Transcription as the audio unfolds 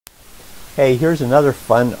Hey, here's another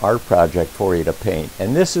fun art project for you to paint.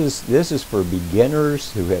 And this is for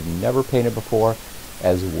beginners who have never painted before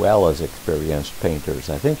as well as experienced painters.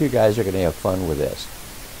 I think you guys are going to have fun with this.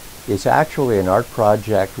 It's actually an art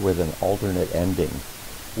project with an alternate ending.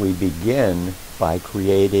 We begin by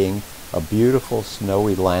creating a beautiful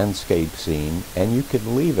snowy landscape scene, and you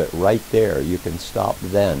can leave it right there. You can stop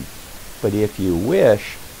then. But if you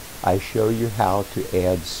wish, I show you how to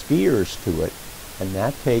add spheres to it, and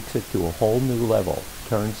that takes it to a whole new level,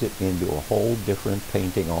 turns it into a whole different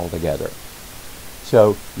painting altogether.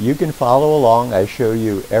 So you can follow along. I show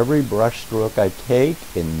you every brush stroke I take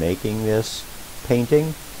in making this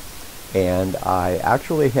painting, and I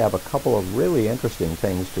actually have a couple of really interesting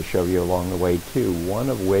things to show you along the way too, one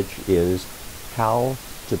of which is how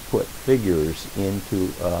to put figures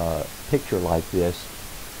into a picture like this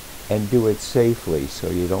and do it safely so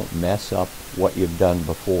you don't mess up what you've done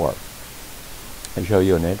before. I show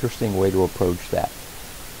you an interesting way to approach that.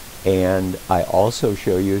 And I also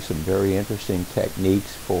show you some very interesting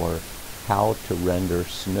techniques for how to render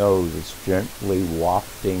snow that's gently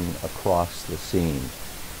wafting across the scene,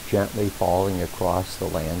 gently falling across the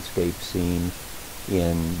landscape scene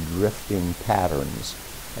in drifting patterns.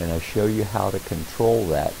 And I show you how to control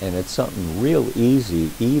that, and it's something real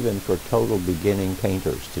easy even for total beginning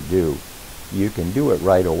painters to do. You can do it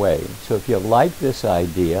right away. So if you like this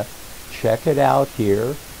idea, check it out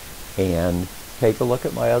here and take a look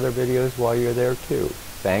at my other videos while you're there too.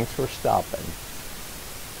 Thanks for stopping.